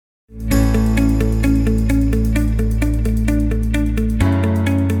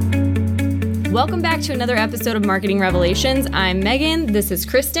Welcome back to another episode of Marketing Revelations. I'm Megan. This is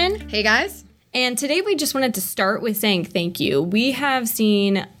Kristen. Hey, guys. And today we just wanted to start with saying thank you. We have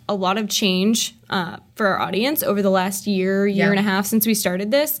seen a lot of change for our audience over the last year and a half since we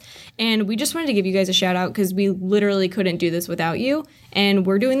started this. And we just wanted to give you guys a shout out because we literally couldn't do this without you. And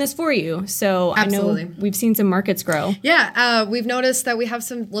we're doing this for you. So Absolutely. I know we've seen some markets grow. Yeah, we've noticed that we have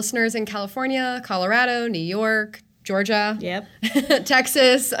some listeners in California, Colorado, New York, Georgia,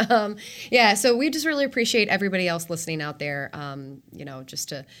 Texas. So we just really appreciate everybody else listening out there.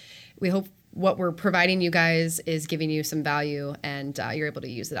 We hope what we're providing you guys is giving you some value and you're able to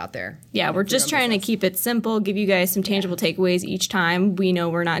use it out there. Yeah, we're just trying to keep it simple, give you guys some tangible takeaways each time. We know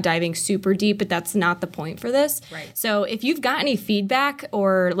we're not diving super deep, but that's not the point for this. Right. So if you've got any feedback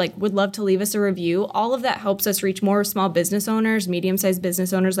or would love to leave us a review, all of that helps us reach more small business owners, medium-sized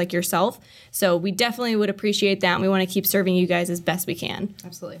business owners like yourself. So we definitely would appreciate that, and we want to keep serving you guys as best we can.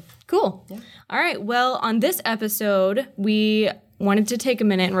 Absolutely. Cool. Yeah. All right. Well, on this episode, we wanted to take a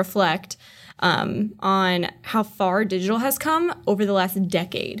minute and reflect on how far digital has come over the last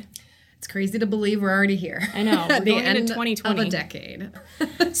decade. It's crazy to believe we're already here. I know. We're At the going end into 2020. of a decade.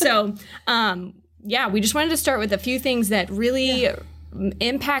 So, we just wanted to start with a few things that really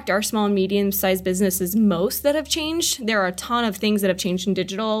impact our small and medium-sized businesses most that have changed. There are a ton of things that have changed in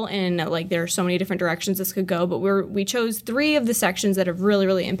digital, and there are so many different directions this could go, but we chose 3 of the sections that have really,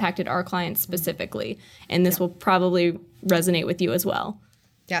 really impacted our clients specifically, and this will probably resonate with you as well.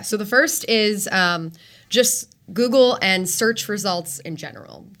 Yeah, so the first is just Google and search results in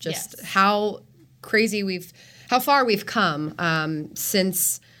general. Just how far we've come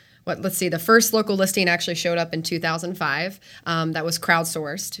since, the first local listing actually showed up in 2005. That was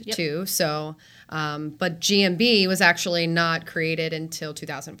crowdsourced too. So, but GMB was actually not created until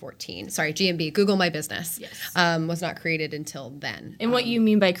 2014. Sorry, GMB, Google My Business, was not created until then. And what you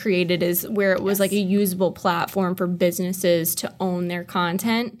mean by created is where it was like a usable platform for businesses to own their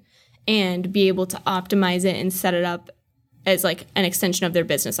content and be able to optimize it and set it up as like an extension of their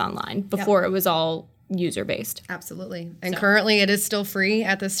business online. Before it was all user-based. Absolutely. And currently it is still free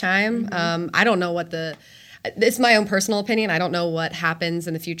at this time. I don't know it's my own personal opinion. I don't know what happens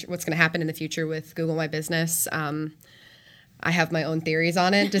in the future, what's going to happen in the future with Google My Business. I have my own theories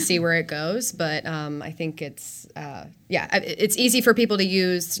on it to see where it goes, but I think it's easy for people to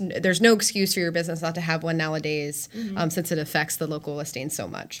use. There's no excuse for your business not to have one nowadays, since it affects the local listing so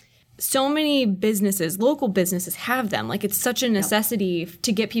much. So many businesses, local businesses, have them. It's such a necessity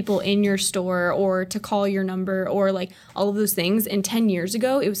to get people in your store or to call your number or all of those things. And 10 years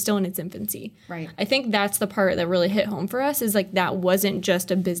ago, it was still in its infancy. Right. I think that's the part that really hit home for us is that wasn't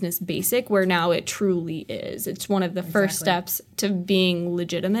just a business basic where now it truly is. It's one of the first steps to being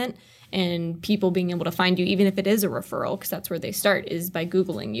legitimate and people being able to find you, even if it is a referral, because that's where they start, is by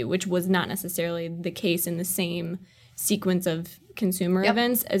Googling you, which was not necessarily the case in the same sequence of consumer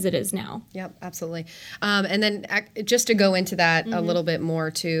events as it is now. Yep, absolutely. And then just to go into that a little bit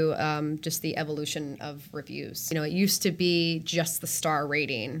more too, just the evolution of reviews. It used to be just the star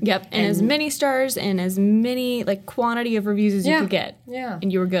rating. Yep, and as many stars and as many quantity of reviews as you could get. Yeah.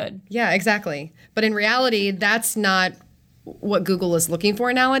 And you were good. Yeah, exactly. But in reality, that's not what Google is looking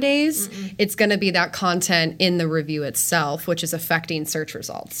for nowadays. It's going to be that content in the review itself, which is affecting search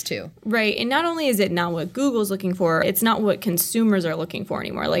results too. Right. And not only is it not what Google's looking for, it's not what consumers are looking for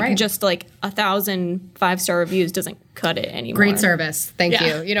anymore. Just 1,000 5-star reviews doesn't cut it anymore. Great service. Thank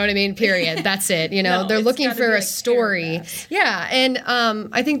you. You know what I mean? Period. That's it. They're looking for a story. Yeah. And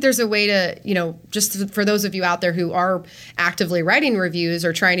I think there's a way to, just for those of you out there who are actively writing reviews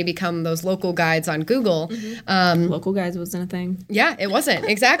or trying to become those local guides on Google. Local guides wasn't a thing. Yeah, it wasn't.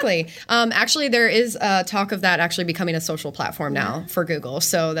 Exactly. Actually, there is talk of that actually becoming a social platform now for Google.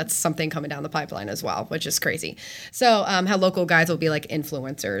 So that's something coming down the pipeline as well, which is crazy. So how local guides will be like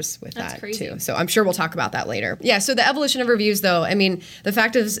influencers with that too. So I'm sure we'll talk about that later. Yeah. So the evolution of reviews, though, I mean, the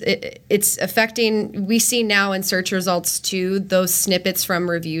fact is it's affecting, we see now in search results too, those snippets from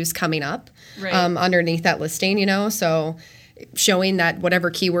reviews coming up underneath that listing, so showing that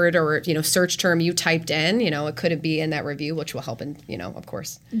whatever keyword or, search term you typed in, it could be in that review, which will help of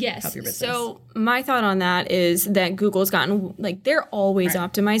course, help your business. So my thought on that is that Google's gotten, they're always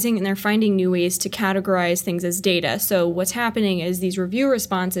optimizing and they're finding new ways to categorize things as data. So what's happening is these review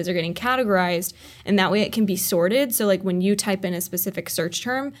responses are getting categorized and that way it can be sorted. So when you type in a specific search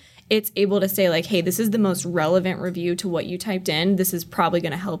term, it's able to say hey, this is the most relevant review to what you typed in. This is probably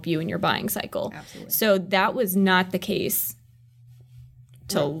going to help you in your buying cycle. Absolutely. So that was not the case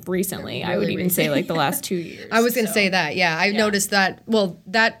till recently. Really I would even say like the last 2 years. I was going to say that. Yeah. I've noticed that. Well,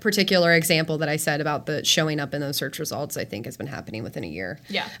 that particular example that I said about the showing up in those search results, I think has been happening within a year.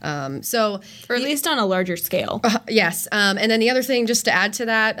 Yeah. Or at least on a larger scale. Yes. And then the other thing, just to add to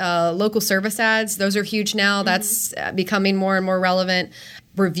that, local service ads, those are huge now. That's becoming more and more relevant.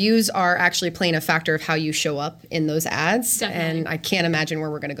 Reviews are actually playing a factor of how you show up in those ads. Definitely. And I can't imagine where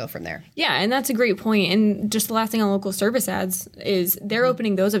we're going to go from there. Yeah, and that's a great point. And just the last thing on local service ads is they're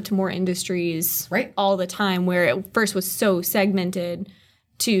opening those up to more industries all the time, where it first was so segmented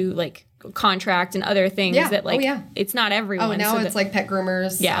to like contract and other things that like it's not everyone. Oh, now so it's like pet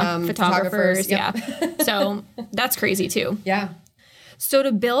groomers, photographers. Yep. Yeah. So that's crazy too. Yeah. So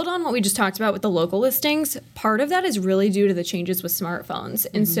to build on what we just talked about with the local listings, part of that is really due to the changes with smartphones.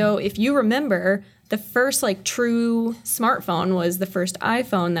 And so if you remember, the first like true smartphone was the first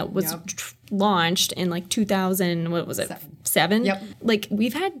iPhone that was launched in like 2000, what was it? 7? Yep. Like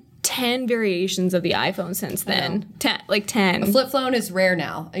we've had 10 variations of the iPhone since then. 10. A flip phone is rare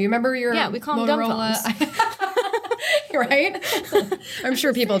now. You remember your we call them Motorola? dumb phones. Right? I'm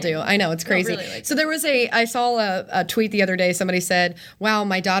sure people do. I know, it's crazy. Really So I saw a tweet the other day. Somebody said, wow,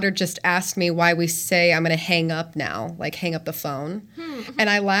 my daughter just asked me why we say I'm going to hang up now, like hang up the phone. And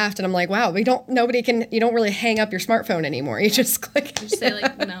I laughed and I'm like, wow, you don't really hang up your smartphone anymore. You just click. You just say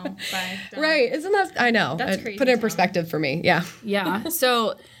like, no, bye. Done. Right. Isn't that, I know. That's crazy. Put it in perspective for me. Yeah. Yeah.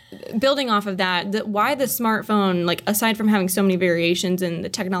 So building off of that, why the smartphone, like aside from having so many variations and the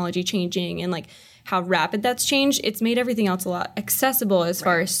technology changing and like how rapid that's changed, it's made everything else a lot accessible as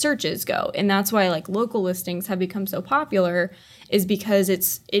far as searches go. And that's why like local listings have become so popular, is because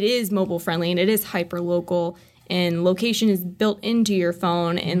it is mobile friendly and it is hyper local, and location is built into your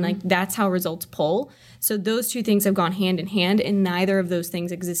phone, and like that's how results pull. So those two things have gone hand in hand, and neither of those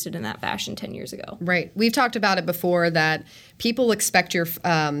things existed in that fashion 10 years ago. Right. We've talked about it before that people expect your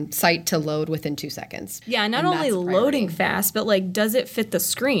site to load within 2 seconds. Yeah, not only loading fast, but like, does it fit the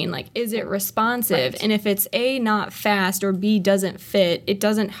screen? Like, is it responsive? And if it's A, not fast, or B, doesn't fit, it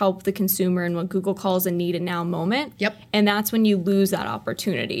doesn't help the consumer in what Google calls a need and now moment. Yep. And that's when you lose that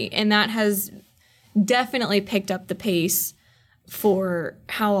opportunity. And that has definitely picked up the pace for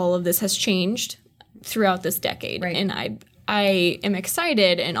how all of this has changed throughout this decade. Right. And I am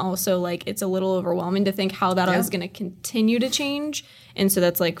excited, and also like it's a little overwhelming to think how that is going to continue to change. And so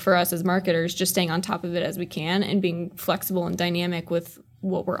that's like for us as marketers, just staying on top of it as we can and being flexible and dynamic with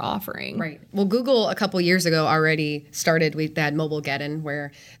what we're offering. Right. Well, Google a couple years ago already started with that Mobilegeddon,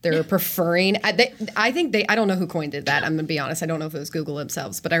 where they're preferring. I think I don't know who coined that. I'm going to be honest. I don't know if it was Google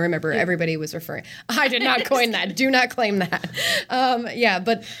themselves, but I remember everybody was referring. I did not coin that. Do not claim that.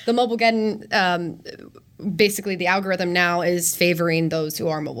 But the Mobilegeddon. Basically, the algorithm now is favoring those who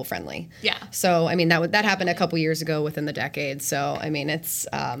are mobile friendly. Yeah. So, I mean, that happened a couple years ago within the decade. So, I mean, it's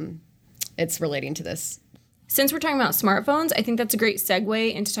relating to this. Since we're talking about smartphones, I think that's a great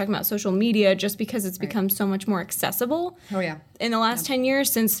segue into talking about social media, just because it's become so much more accessible. Oh, yeah. In the last 10 years,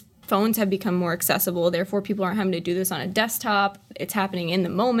 since phones have become more accessible, therefore people aren't having to do this on a desktop. It's happening in the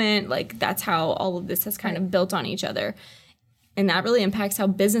moment. Like, that's how all of this has kind of built on each other. And that really impacts how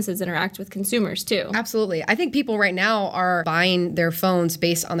businesses interact with consumers, too. Absolutely. I think people right now are buying their phones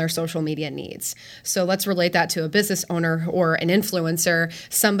based on their social media needs. So let's relate that to a business owner or an influencer,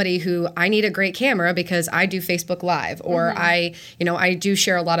 somebody who, I need a great camera because I do Facebook Live, or I do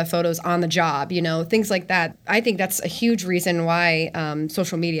share a lot of photos on the job, things like that. I think that's a huge reason why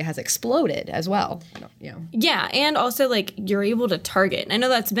social media has exploded as well. Yeah, and also like you're able to target. I know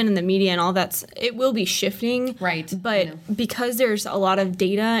that's been in the media and all it will be shifting. Right. But because there's a lot of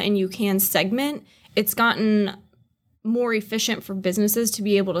data and you can segment, it's gotten more efficient for businesses to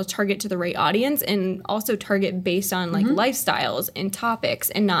be able to target to the right audience, and also target based on like lifestyles and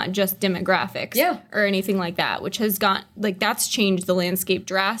topics and not just demographics or anything like that, which has that's changed the landscape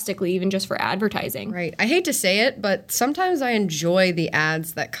drastically, even just for advertising. Right. I hate to say it, but sometimes I enjoy the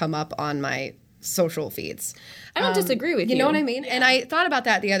ads that come up on my social feeds. I don't disagree with you. You know what I mean? Yeah. And I thought about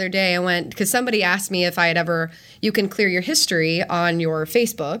that the other day. I went, because somebody asked me if I had ever, you can clear your history on your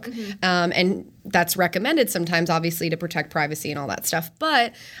Facebook. And that's recommended sometimes, obviously, to protect privacy and all that stuff.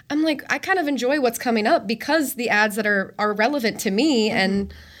 But I'm like, I kind of enjoy what's coming up because the ads that are relevant to me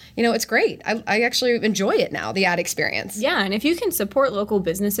and it's great. I actually enjoy it now, the ad experience. Yeah, and if you can support local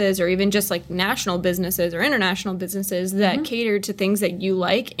businesses or even just like national businesses or international businesses that cater to things that you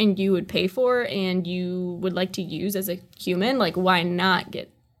like and you would pay for and you would like to use as a human, like why not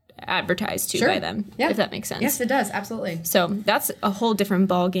get advertised to by them, if that makes sense. Yes, it does. Absolutely. So that's a whole different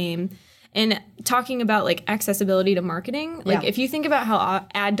ball game. And talking about like accessibility to marketing, like if you think about how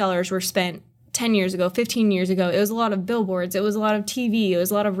ad dollars were spent 10 years ago, 15 years ago, it was a lot of billboards, it was a lot of TV, it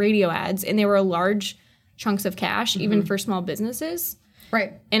was a lot of radio ads, and they were large chunks of cash, even for small businesses.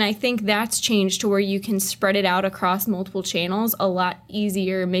 Right. And I think that's changed to where you can spread it out across multiple channels a lot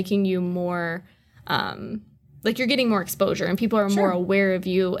easier, making you more, like you're getting more exposure and people are more aware of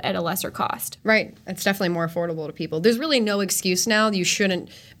you at a lesser cost. Right. It's definitely more affordable to people. There's really no excuse now. You shouldn't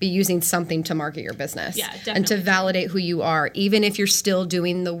be using something to market your business. Yeah, definitely. And to validate who you are. Even if you're still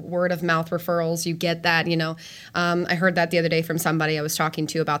doing the word of mouth referrals, you get that, you know. I heard that the other day from somebody I was talking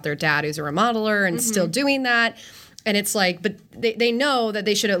to about their dad who's a remodeler and still doing that. And it's like, but they know that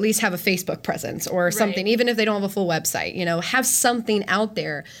they should at least have a Facebook presence or something, even if they don't have a full website, you know, have something out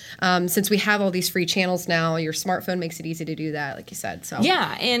there. Since we have all these free channels now, your smartphone makes it easy to do that, like you said. So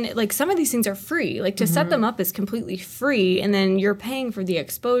yeah, and like some of these things are free. Like to set them up is completely free, and then you're paying for the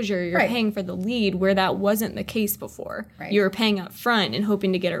exposure, you're paying for the lead, where that wasn't the case before. Right. You were paying up front and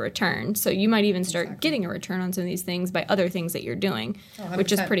hoping to get a return. So you might even start getting a return on some of these things by other things that you're doing,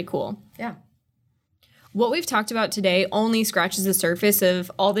 which is pretty cool. Yeah. What we've talked about today only scratches the surface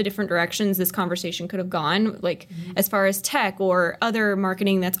of all the different directions this conversation could have gone, like as far as tech or other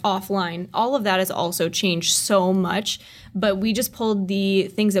marketing that's offline. All of that has also changed so much, but we just pulled the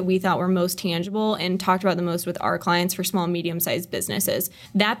things that we thought were most tangible and talked about the most with our clients for small, medium-sized businesses.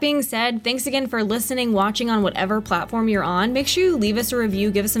 That being said, thanks again for listening, watching on whatever platform you're on. Make sure you leave us a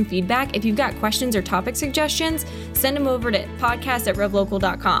review, give us some feedback. If you've got questions or topic suggestions, send them over to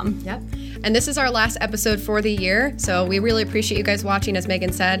podcast@revlocal.com. Yep. And this is our last episode for the year. So we really appreciate you guys watching, as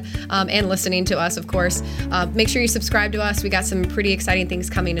Megan said, and listening to us, of course. Make sure you subscribe to us. We got some pretty exciting things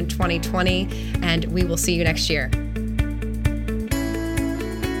coming in 2020, and we will see you next year.